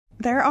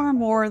There are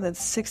more than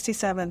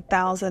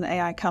 67,000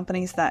 AI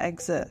companies that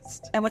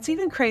exist. And what's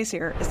even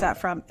crazier is that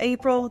from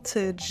April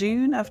to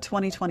June of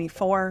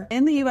 2024,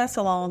 in the US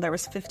alone, there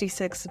was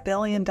 $56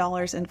 billion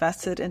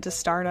invested into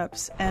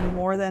startups, and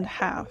more than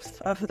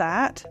half of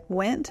that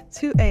went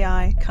to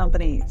AI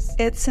companies.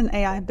 It's an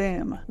AI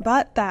boom.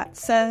 But that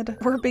said,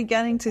 we're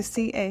beginning to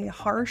see a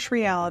harsh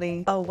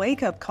reality, a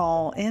wake-up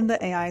call in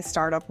the AI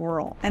startup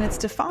world. And it's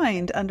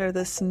defined under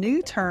this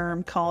new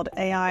term called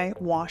AI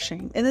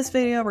washing. In this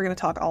video, we're going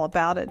to talk all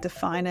about it,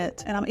 define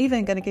it, and I'm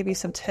even going to give you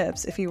some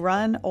tips if you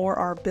run or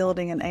are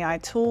building an AI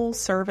tool,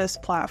 service,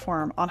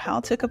 platform on how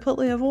to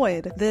completely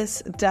avoid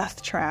this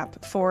death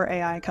trap for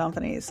AI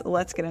companies.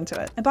 Let's get into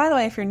it. And by the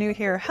way, if you're new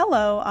here,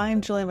 hello,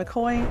 I'm Julia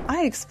McCoy.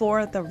 I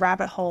explore the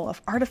rabbit hole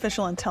of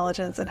artificial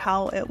intelligence and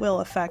how it will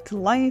affect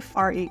life,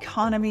 our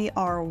economy,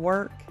 our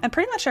work, and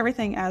pretty much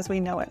everything as we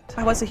know it.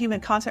 I was a human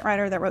content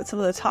writer that wrote some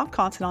of the top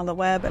content on the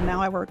web, and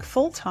now I work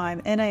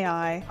full-time in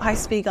AI. I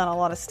speak on a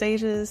lot of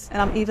stages, and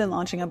I'm even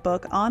launching a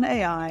book on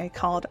AI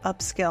called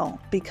Upskill,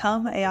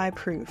 Become AI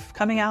Proof,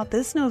 coming out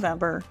this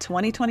November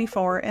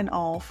 2024 in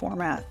all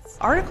formats.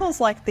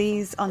 Articles like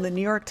these on the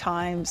New York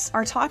Times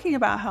are talking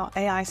about how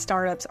AI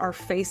startups are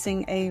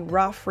facing a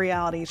rough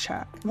reality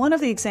check. One of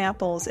the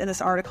examples in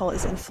this article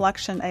is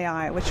Inflection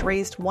AI, which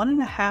raised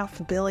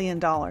 $1.5 billion.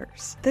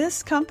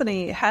 This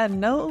company had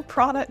no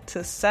product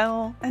to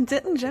sell and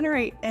didn't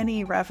generate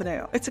any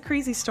revenue. It's a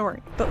crazy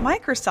story. But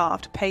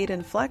Microsoft paid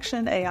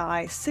Inflection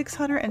AI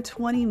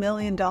 $620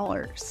 million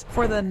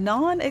for the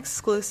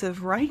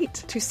non-exclusive right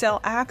to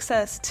sell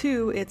access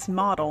to its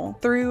model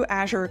through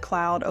Azure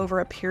Cloud over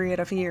a period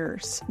of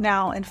years.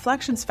 Now,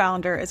 Inflection's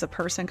founder is a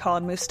person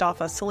called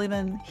Mustafa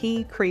Suleyman.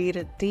 He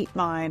created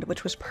DeepMind,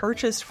 which was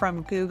purchased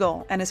from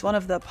Google and is one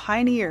of the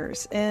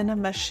pioneers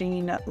in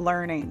machine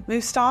learning.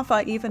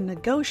 Mustafa even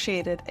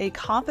negotiated a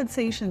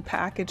compensation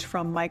package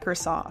from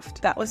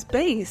Microsoft that was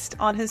based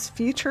on his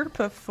future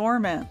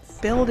performance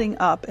building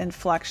up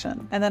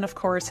Inflection. And then, of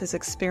course, his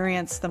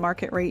experience, the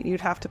market rate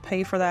you'd have to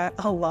pay for that,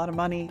 a lot of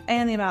money,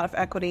 and the amount of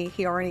equity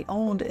he already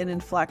owned in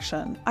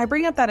Inflection. I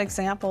bring up that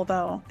example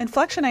though.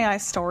 Inflection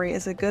AI's story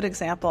is a good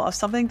example of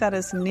something that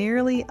is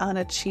nearly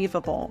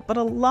unachievable, but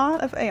a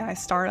lot of AI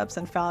startups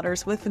and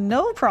founders with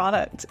no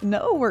product,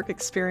 no work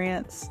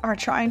experience are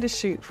trying to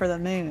shoot for the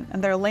moon,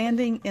 and they're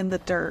landing in the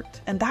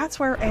dirt. And that's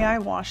where AI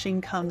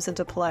washing comes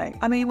into play.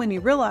 I mean, when you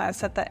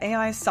realize that the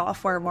AI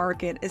software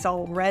market is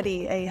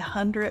already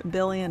 $100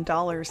 billion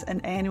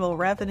in annual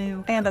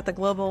revenue, and that the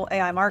global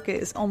AI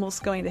market is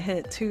almost going to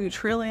hit $2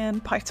 trillion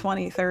by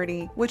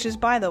 2030, which is,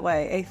 by the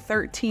way, a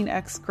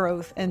 13x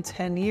growth in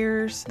 10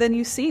 years, then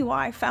you see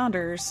why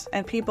founders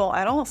and people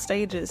at all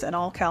stages and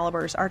all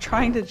calibers are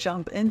trying to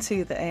jump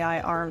into the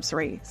AI arms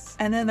race.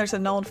 And then there's a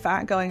known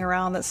fact going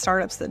around that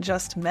startups that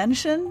just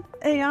mention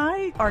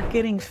AI are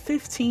getting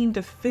 15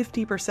 to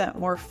 50%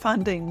 more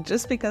funding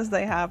just because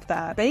they have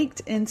that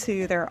baked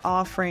into their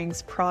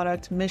offerings,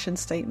 product, mission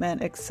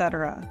statement,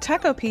 etc.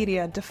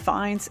 Techopedia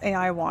defines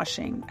AI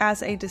washing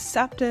as a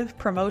deceptive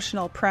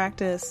promotional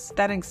practice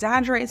that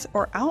exaggerates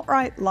or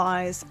outright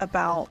lies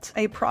about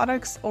a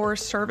product's or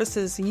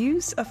service's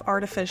use of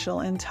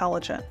artificial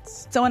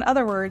intelligence. So in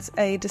other words,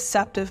 a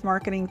deceptive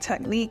marketing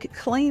technique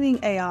claiming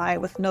AI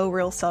with no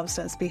real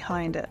substance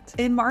behind it.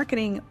 In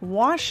marketing,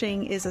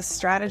 washing is a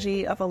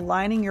strategy of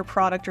aligning your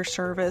product or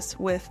service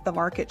with the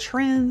market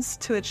trends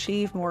to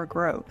achieve more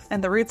growth.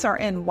 And the roots are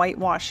in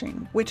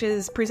whitewashing, which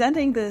is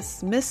presenting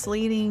this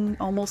misleading,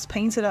 almost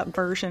painted up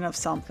version of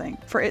something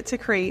for it to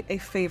create a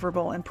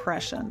favorable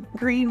impression.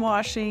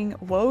 Greenwashing,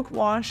 woke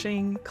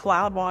washing,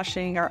 cloud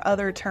washing are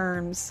other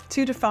terms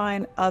to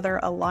define other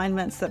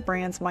alignments that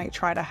brands might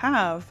try to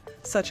have,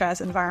 such as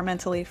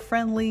environmentally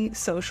friendly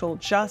social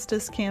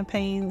justice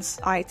campaigns,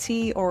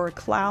 IT or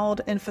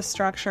cloud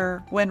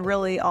infrastructure, when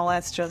really all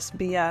that's just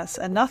BS,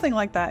 and nothing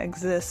like that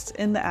exists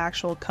in the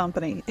actual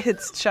company.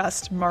 It's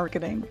just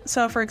marketing.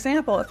 So for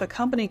example, if a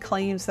company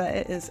claims that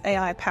it is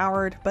AI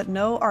powered, but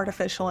no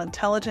artificial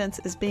intelligence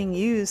is being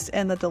used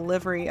in the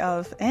delivery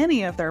of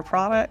any of their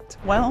product,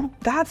 well,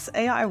 that's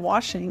AI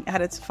washing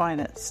at its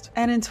finest.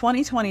 And in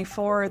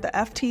 2024, the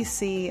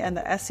FTC and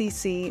the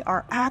SEC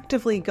are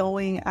actively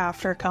going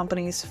after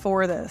companies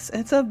for this.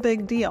 It's a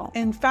big deal.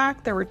 In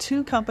fact, there were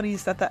two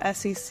companies that the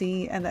SEC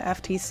and the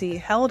FTC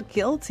held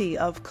guilty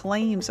of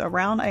claims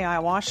around AI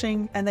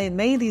washing, and they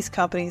made these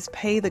companies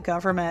pay the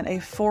government a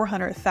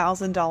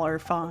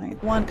 $400,000 fine.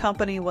 One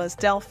company was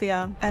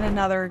Delphia and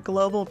another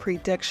Global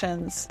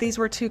Predictions. These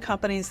were two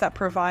companies that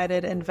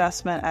provided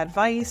investment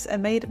advice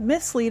and made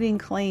misleading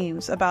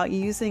claims about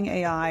using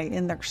AI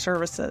in their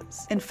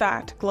services. In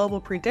fact,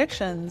 Global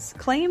Predictions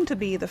claimed to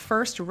be the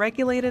first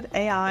regulated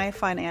AI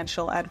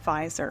financial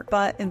advisor. year.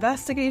 But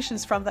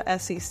investigations from the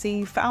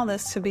SEC found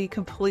this to be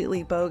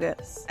completely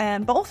bogus.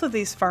 And both of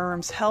these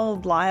firms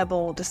held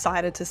liable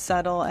decided to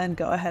settle and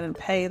go ahead and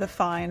pay the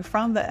fine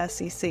from the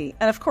SEC.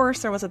 And of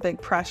course, there was a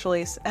big press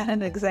release and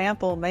an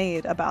example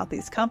made about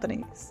these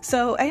companies.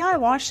 So AI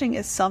washing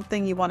is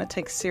something you want to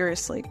take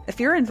seriously. If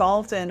you're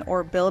involved in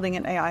or building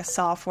an AI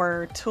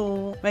software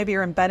tool, maybe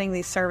you're embedding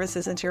these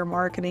services into your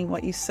marketing,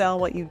 what you sell,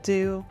 what you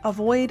do,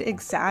 avoid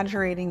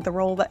exaggerating the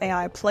role that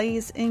AI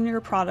plays in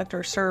your product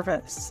or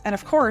service. And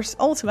of course,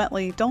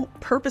 ultimately, don't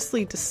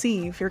purposely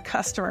deceive your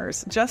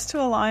customers just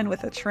to align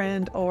with a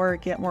trend or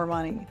get more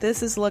money.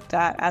 This is looked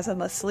at as a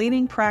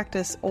misleading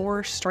practice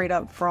or straight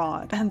up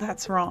fraud, and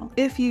that's wrong.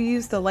 If you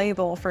use the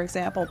label, for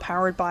example,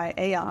 powered by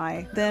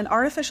AI, then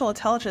artificial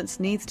intelligence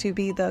needs to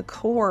be the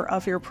core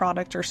of your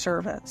product or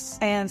service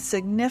and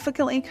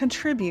significantly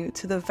contribute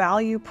to the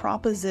value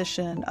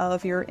proposition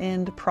of your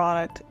end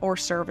product or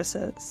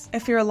services.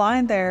 If you're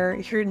aligned there,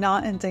 you're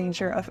not in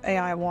danger of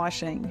AI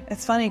washing.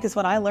 It's funny because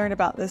when I learned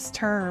about this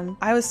term,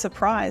 I was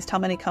surprised how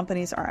many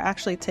companies are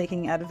actually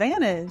taking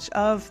advantage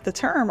of the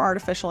term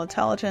artificial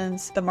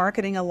intelligence, the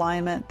marketing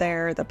alignment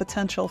there, the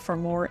potential for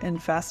more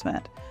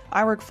investment.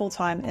 I work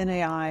full-time in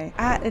AI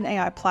at an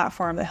AI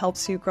platform that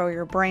helps you grow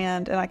your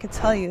brand, and I can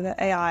tell you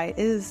that AI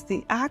is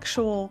the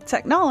actual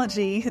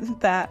technology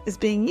that is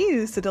being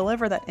used to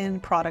deliver that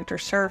end product or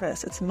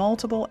service. It's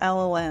multiple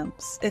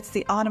LLMs. It's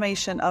the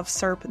automation of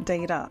SERP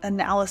data,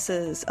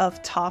 analysis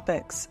of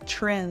topics,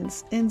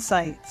 trends,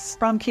 insights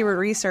from keyword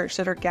research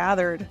that are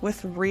gathered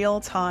with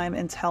real-time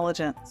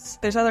intelligence.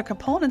 There's other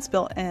components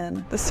built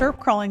in. The SERP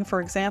crawling,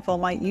 for example,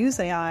 might use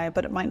AI,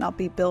 but it might not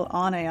be built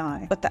on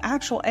AI. But the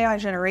actual AI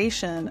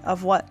generation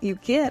of what you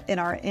get in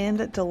our end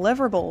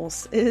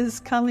deliverables is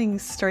coming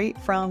straight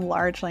from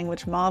large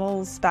language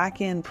models,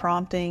 back-end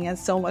prompting, and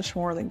so much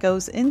more that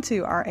goes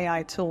into our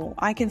AI tool.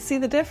 I can see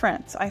the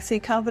difference. I see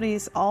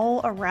companies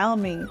all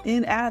around me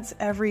in ads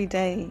every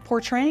day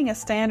portraying a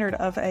standard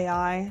of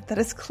AI that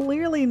is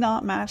clearly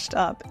not matched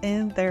up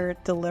in their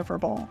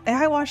deliverable.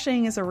 AI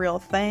washing is a real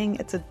thing.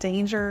 It's a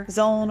danger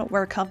zone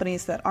where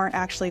companies that aren't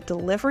actually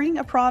delivering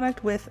a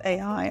product with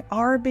AI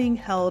are being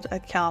held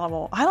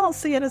accountable. I don't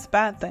see it as a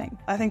bad thing.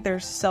 I think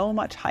there's so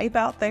much hype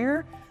out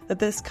there that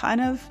this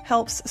kind of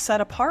helps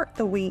set apart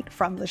the wheat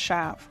from the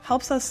chaff,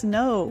 helps us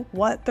know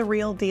what the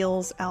real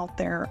deals out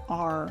there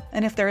are.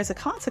 And if there is a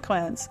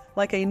consequence,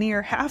 like a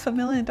near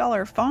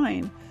 $500,000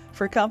 fine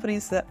for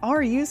companies that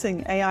are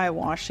using AI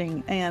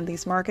washing and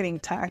these marketing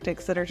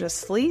tactics that are just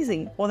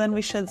sleazy, well, then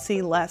we should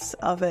see less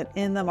of it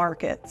in the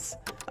markets.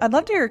 I'd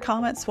love to hear your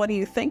comments. What do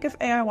you think of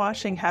AI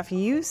washing? Have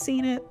you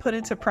seen it put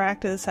into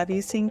practice? Have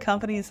you seen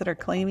companies that are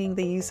claiming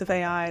the use of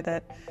AI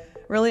that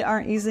really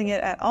aren't using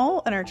it at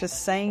all and are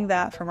just saying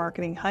that for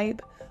marketing hype?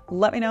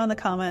 Let me know in the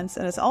comments.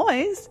 And as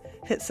always,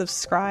 hit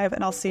subscribe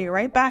and I'll see you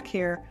right back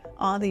here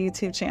on the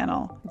YouTube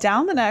channel,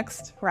 down the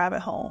next rabbit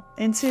hole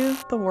into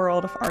the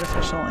world of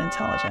artificial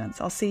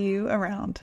intelligence. I'll see you around.